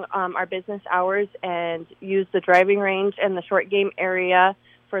during our business hours and use the driving range and the short game area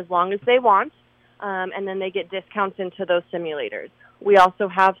for as long as they want, and then they get discounts into those simulators. We also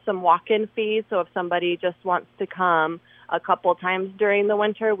have some walk-in fees, so if somebody just wants to come a couple times during the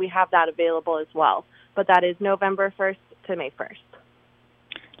winter, we have that available as well. But that is November 1st to May 1st.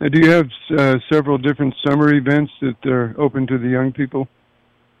 Now, do you have several different summer events that are open to the young people?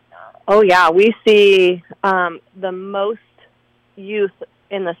 Oh, yeah. We see the most youth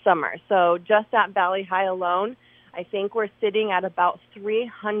in the summer. So just at Valley High alone, I think we're sitting at about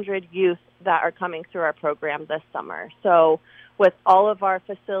 300 youth that are coming through our program this summer. So with all of our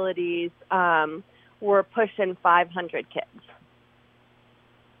facilities, we're pushing 500 kids.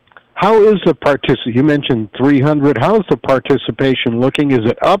 How is the participation? You mentioned 300. How is the participation looking? Is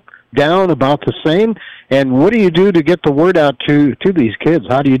it up, down, about the same? And what do you do to get the word out to these kids?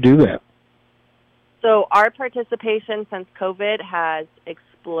 How do you do that? So our participation since COVID has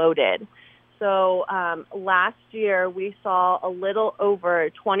exploded. So last year we saw a little over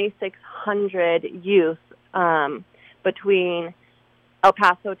 2,600 youth between El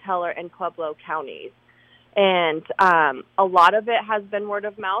Paso, Teller, and Pueblo counties. And a lot of it has been word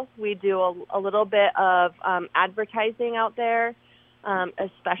of mouth. We do a little bit of advertising out there,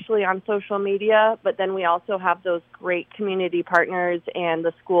 especially on social media, but then we also have those great community partners and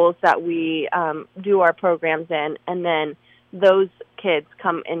the schools that we do our programs in, and then those kids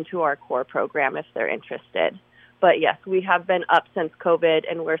come into our core program if they're interested. But yes, we have been up since COVID,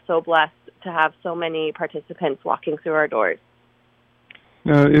 and we're so blessed to have so many participants walking through our doors.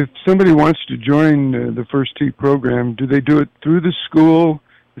 Now, if somebody wants to join the First Tee program, do they do it through the school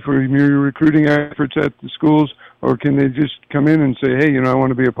for your recruiting efforts at the schools, or can they just come in and say, hey, I want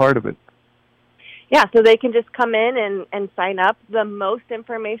to be a part of it? Yeah, so they can just come in and sign up. The most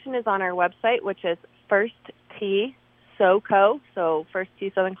information is on our website, which is First Tee SoCo, so First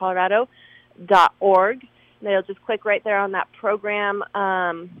Tee Southern Colorado.org. They'll just click right there on that program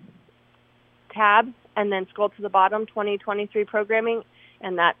tab and then scroll to the bottom, 2023 programming,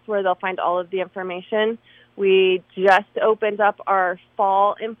 and that's where they'll find all of the information. We just opened up our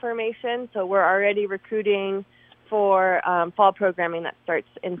fall information, so we're already recruiting for fall programming that starts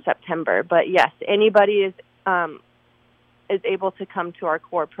in September. But yes, anybody is able to come to our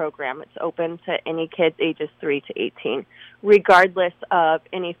core program. It's open to any kids ages 3 to 18, regardless of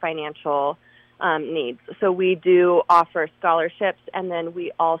any financial needs. So we do offer scholarships, and then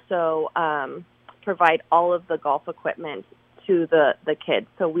we also provide all of the golf equipment to the kids.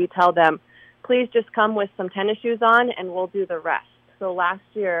 So we tell them, please just come with some tennis shoes on and we'll do the rest. So last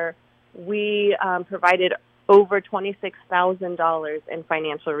year we provided over $26,000 in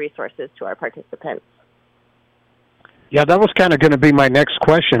financial resources to our participants. Yeah, that was kind of going to be my next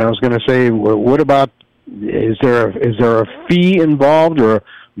question. I was going to say, what about, is there a fee involved or a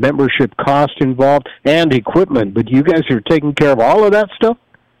membership cost involved and equipment? But you guys are taking care of all of that stuff?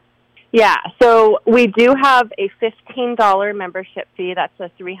 Yeah, so we do have a $15 membership fee. That's a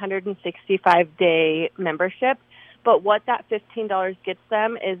 365-day membership. But what that $15 gets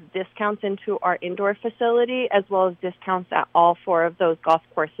them is discounts into our indoor facility as well as discounts at all 4 of those golf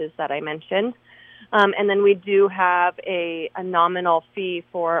courses that I mentioned. And then we do have a nominal fee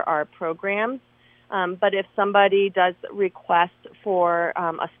for our programs. But if somebody does request for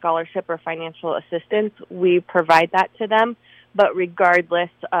a scholarship or financial assistance, we provide that to them. But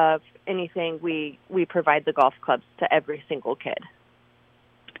regardless of anything, we provide the golf clubs to every single kid.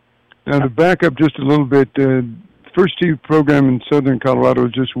 Now, to back up just a little bit, First Tee program in Southern Colorado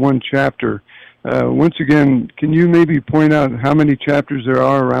is just one chapter. Once again, can you maybe point out how many chapters there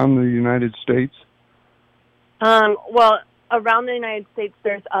are around the United States? Well, around the United States,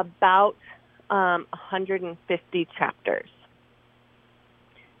 there's about 150 chapters.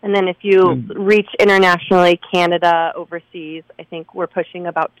 And then if you reach internationally, Canada, overseas, I think we're pushing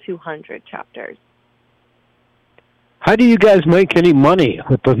about 200 chapters. How do you guys make any money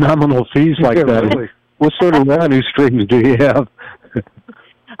with the nominal fees like that? Really? What sort of revenue streams do you have?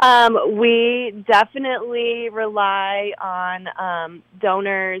 We definitely rely on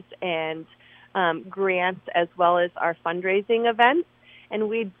donors and grants as well as our fundraising events. And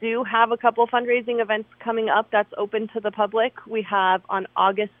we do have a couple fundraising events coming up that's open to the public. We have on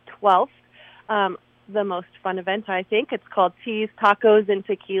August 12th, the most fun event, I think. It's called Teas, Tacos, and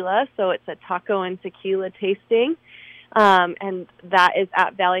Tequila. So it's a taco and tequila tasting. And that is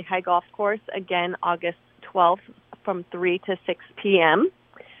at Valley High Golf Course, again, August 12th from 3 to 6 p.m.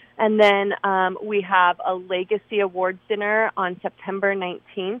 And then we have a Legacy Awards dinner on September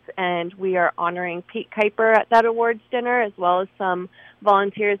 19th, and we are honoring Pete Kuiper at that awards dinner, as well as some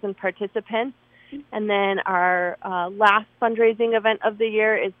volunteers and participants. And then our last fundraising event of the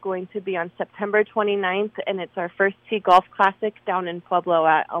year is going to be on September 29th, and it's our First Tee Golf Classic down in Pueblo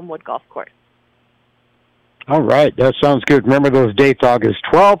at Elmwood Golf Course. All right, that sounds good. Remember those dates, August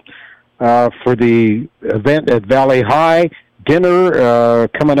 12th for the event at Valley High. Dinner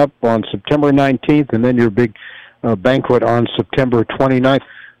coming up on September 19th, and then your big banquet on September 29th.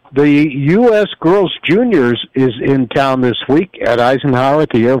 The U.S. Girls Juniors is in town this week at Eisenhower at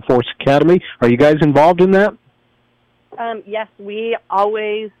the Air Force Academy. Are you guys involved in that? Yes, we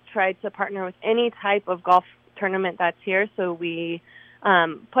always try to partner with any type of golf tournament that's here, so we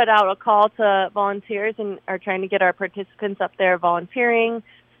put out a call to volunteers and are trying to get our participants up there volunteering,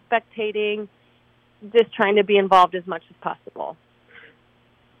 spectating, just trying to be involved as much as possible.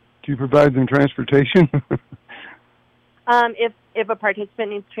 Do you provide them transportation? If a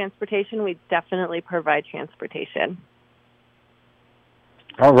participant needs transportation, we definitely provide transportation.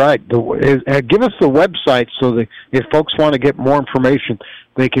 All right. Give us the website so that if folks want to get more information,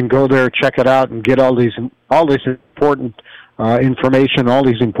 they can go there, check it out, and get all this important information, all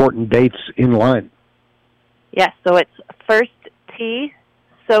these important dates in line. Yes, so it's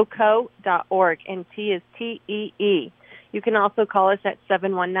firstteesoco.org, and T is T-E-E. You can also call us at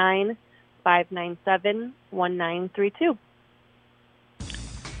 719-597-1932.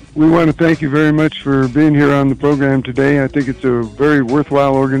 We want to thank you very much for being here on the program today. I think it's a very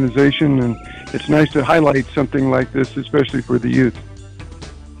worthwhile organization, and it's nice to highlight something like this, especially for the youth.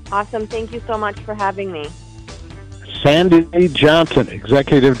 Awesome. Thank you so much for having me. Sandy Johnson,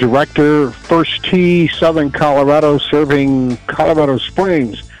 Executive Director, First Tee, Southern Colorado, serving Colorado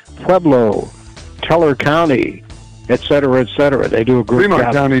Springs, Pueblo, Teller County, et cetera, et cetera. They do a great job.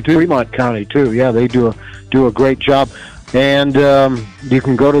 Fremont County, too. Yeah, they do a great job. And you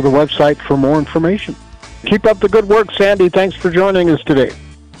can go to the website for more information. Keep up the good work, Sandy. Thanks for joining us today.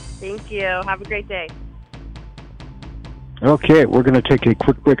 Thank you. Have a great day. Okay, we're going to take a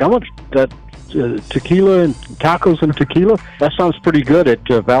quick break. How much that tequila and tacos and tequila? That sounds pretty good at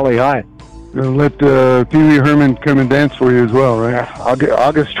Valley High. Let Pee Wee Herman come and dance for you as well, right?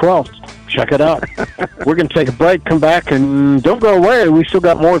 August 12th. Check it out. We're going to take a break, come back, and don't go away. We still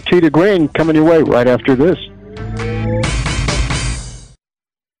got more Tee to Green coming your way right after this.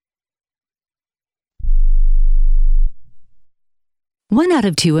 One out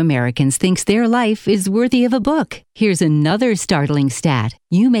of 2 Americans thinks their life is worthy of a book. Here's another startling stat.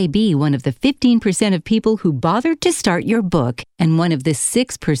 You may be one of the 15% of people who bothered to start your book and one of the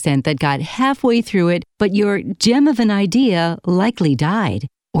 6% that got halfway through it, but your gem of an idea likely died.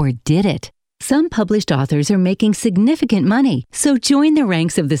 Or did it? Some published authors are making significant money, so join the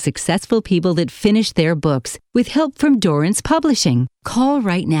ranks of the successful people that finished their books with help from Dorrance Publishing. Call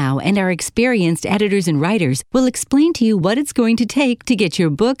right now and our experienced editors and writers will explain to you what it's going to take to get your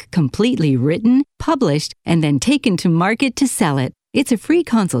book completely written, published, and then taken to market to sell it. It's a free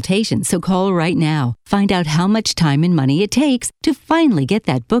consultation, so call right now. Find out how much time and money it takes to finally get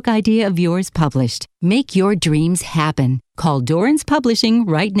that book idea of yours published. Make your dreams happen. Call Dorrance Publishing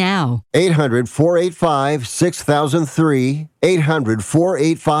right now. 800-485-6003.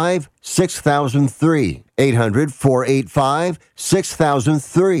 800-485-6003.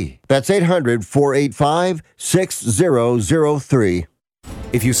 800-485-6003. That's 800-485-6003.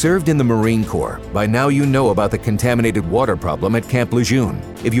 If you served in the Marine Corps, by now you know about the contaminated water problem at Camp Lejeune.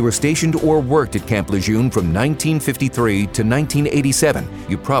 If you were stationed or worked at Camp Lejeune from 1953 to 1987,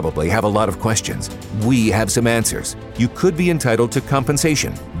 you probably have a lot of questions. We have some answers. You could be entitled to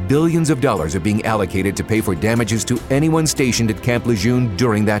compensation. Billions of dollars are being allocated to pay for damages to anyone stationed at Camp Lejeune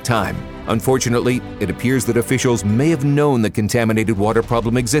during that time. Unfortunately, it appears that officials may have known the contaminated water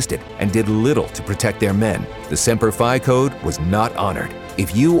problem existed and did little to protect their men. The Semper Fi code was not honored.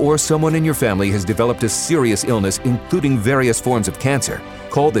 If you or someone in your family has developed a serious illness, including various forms of cancer,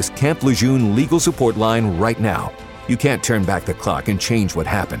 call this Camp Lejeune legal support line right now. You can't turn back the clock and change what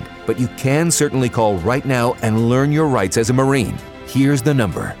happened, but you can certainly call right now and learn your rights as a Marine. Here's the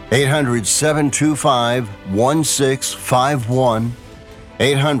number. 800-725-1651.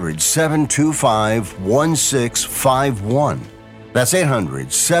 800-725-1651. That's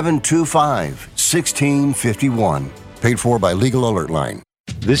 800-725-1651. Paid for by Legal Alert Line.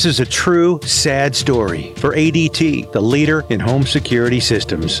 This is a true, sad story for ADT, the leader in home security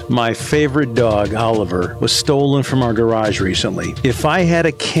systems. My favorite dog, Oliver, was stolen from our garage recently. If I had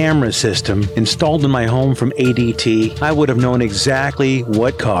a camera system installed in my home from ADT, I would have known exactly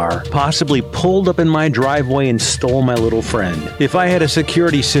what car possibly pulled up in my driveway and stole my little friend. If I had a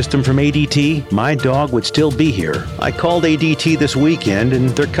security system from ADT, my dog would still be here. I called ADT this weekend, and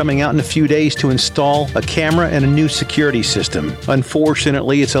they're coming out in a few days to install a camera and a new security system.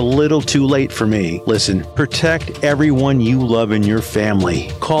 Unfortunately, it's a little too late for me. Listen, protect everyone you love in your family.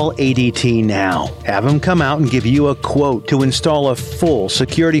 Call ADT now. Have them come out and give you a quote to install a full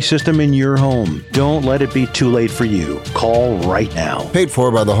security system in your home. Don't let it be too late for you. Call right now. Paid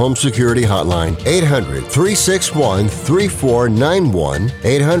for by the Home Security Hotline. 800-361-3491.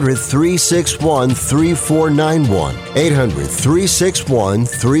 800-361-3491.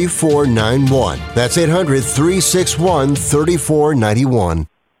 800-361-3491. That's 800-361-3491.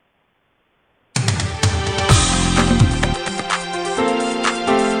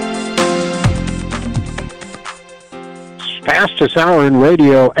 Fastest hour in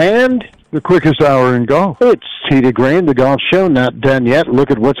radio and the quickest hour in golf. It's T to Green, the golf show, not done yet.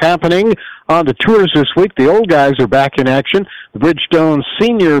 Look at what's happening on the tours this week. The old guys are back in action. The Bridgestone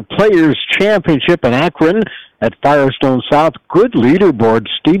Senior Players Championship in Akron at Firestone South. Good leaderboard.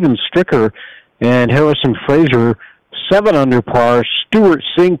 Steven Stricker and Harrison Fraser, 7 under par. Stuart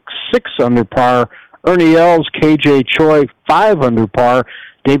Sink, 6 under par. Ernie Els, KJ Choi, 5 under par.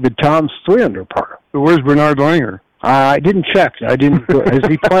 David Toms, 3 under par. So where's Bernard Langer? I didn't check. I didn't. Is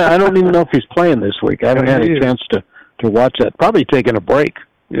he playing? I don't even know if he's playing this week. I haven't had a chance to watch that. Probably taking a break.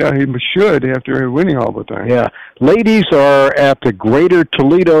 Yeah, he should after winning all the time. Yeah. Ladies are at the Greater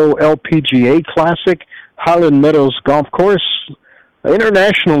Toledo LPGA Classic, Highland Meadows Golf Course.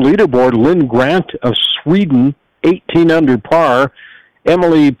 International leaderboard, Lynn Grant of Sweden, 18 under par.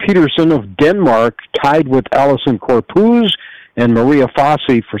 Emily Peterson of Denmark tied with Alison Corpuz and Maria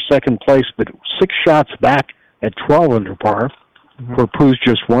Fossey for second place, but 6 shots back at 12 under par. Corpuz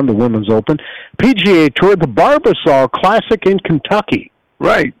just won the Women's Open. PGA Tour, the Barbasol Classic in Kentucky.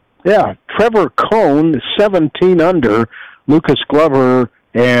 Right. Yeah. Trevor Cohn, 17 under. Lucas Glover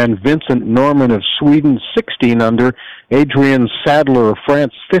and Vincent Norman of Sweden, 16 under. Adrian Sadler of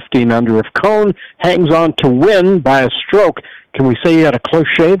France, 15 under. If Cohn hangs on to win by a stroke, can we say he had a close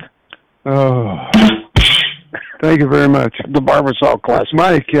shave? Oh, thank you very much. The Barbasol Classic.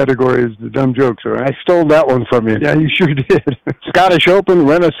 My category is the dumb jokes, all right? I stole that one from you. Yeah, you sure did. Scottish Open,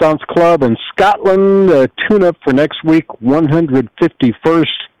 Renaissance Club in Scotland. Tune-up for next week, 151st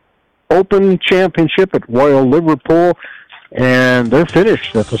Open Championship at Royal Liverpool. And they're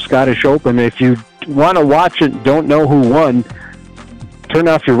finished at the Scottish Open. If you want to watch it, don't know who won, turn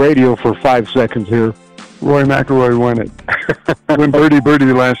off your radio for 5 seconds here. Roy McIlroy won it. Went birdie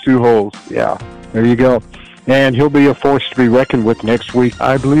the last 2 holes. Yeah, there you go. And he'll be a force to be reckoned with next week.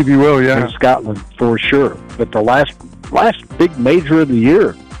 I believe he will, yeah. In Scotland, for sure. But the last big major of the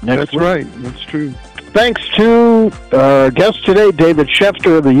year next week. Right. That's true. Thanks to our guest today, David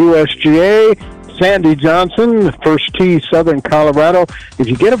Schefter of the USGA, Sandy Johnson, First Tee, Southern Colorado. If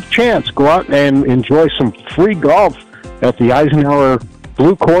you get a chance, go out and enjoy some free golf at the Eisenhower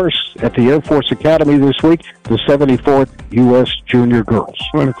Blue Course at the Air Force Academy this week, the 74th U.S. Junior Girls.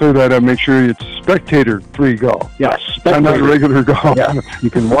 I want to clear that up. Make sure it's spectator free golf. Yes, spectator. Not regular golf. Yeah, you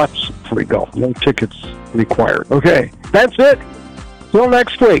can watch free golf. No tickets required. Okay. That's it. Till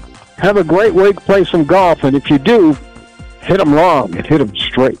next week. Have a great week. Play some golf. And if you do, hit them long and hit them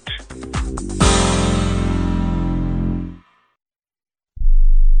straight.